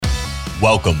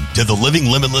Welcome to the Living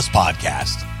Limitless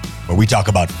podcast, where we talk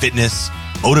about fitness,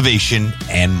 motivation,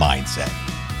 and mindset.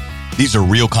 These are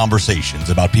real conversations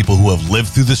about people who have lived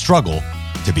through the struggle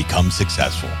to become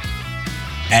successful.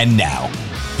 And now,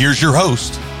 here's your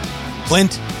host,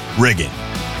 Clint Riggin.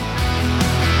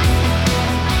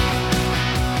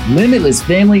 Limitless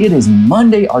family, it is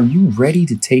Monday. Are you ready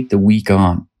to take the week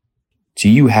on? Do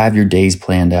you have your days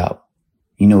planned out?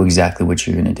 You know exactly what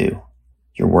you're going to do.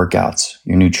 Your workouts,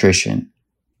 your nutrition,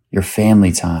 your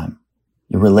family time,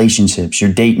 your relationships,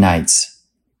 your date nights,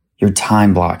 your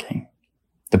time blocking,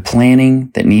 the planning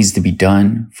that needs to be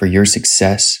done for your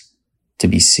success to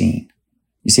be seen.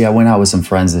 You see, I went out with some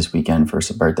friends this weekend for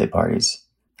some birthday parties.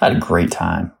 I had a great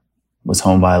time. Was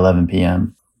home by 11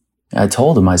 p.m. And I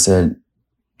told them, I said,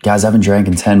 guys, I haven't drank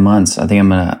in 10 months. I think I'm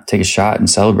going to take a shot and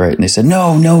celebrate. And they said,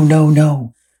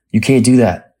 no. You can't do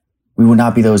that. We will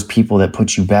not be those people that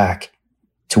put you back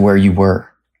to where you were.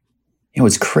 You know,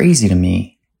 it's crazy to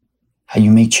me how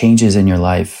you make changes in your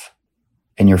life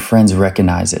and your friends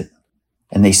recognize it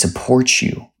and they support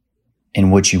you in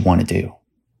what you want to do.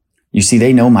 You see,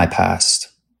 they know my past.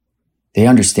 They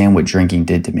understand what drinking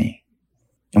did to me.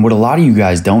 And what a lot of you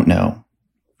guys don't know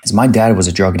is my dad was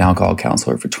a drug and alcohol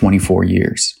counselor for 24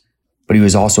 years, but he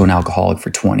was also an alcoholic for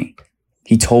 20.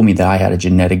 He told me that I had a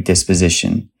genetic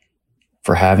disposition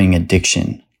for having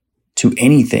addiction to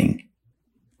anything,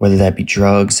 whether that be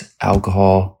drugs,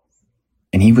 alcohol,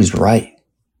 and he was right.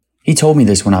 He told me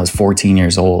this when I was 14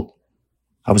 years old.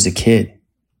 I was a kid.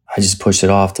 I just pushed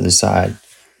it off to the side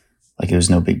like it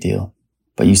was no big deal.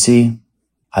 But you see,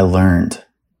 I learned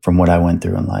from what I went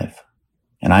through in life.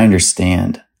 And I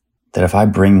understand that if I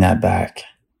bring that back,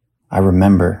 I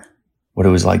remember what it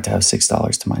was like to have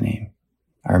 $6 to my name.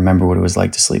 I remember what it was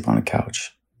like to sleep on a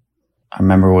couch. I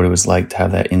remember what it was like to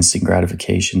have that instant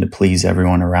gratification to please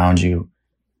everyone around you,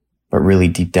 but really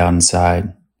deep down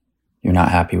inside, you're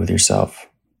not happy with yourself.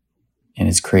 And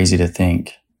it's crazy to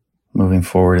think, moving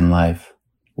forward in life,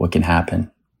 what can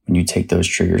happen when you take those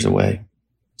triggers away.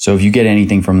 So if you get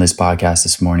anything from this podcast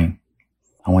this morning,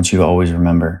 I want you to always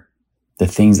remember the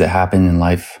things that happen in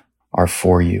life are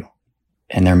for you,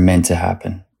 and they're meant to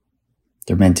happen.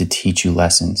 They're meant to teach you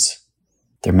lessons.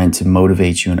 They're meant to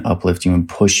motivate you and uplift you and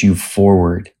push you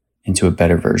forward into a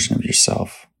better version of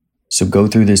yourself. So go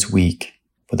through this week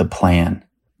with a plan,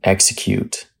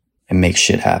 execute, and make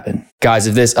shit happen. Guys,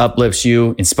 if this uplifts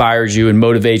you, inspires you, and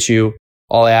motivates you,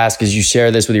 all I ask is you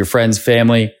share this with your friends,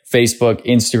 family, Facebook,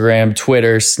 Instagram,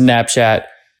 Twitter, Snapchat,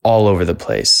 all over the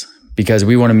place. Because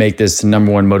we want to make this the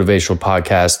number one motivational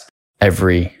podcast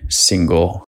every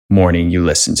single morning you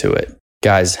listen to it.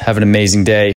 Guys, have an amazing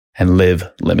day and live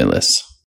limitless.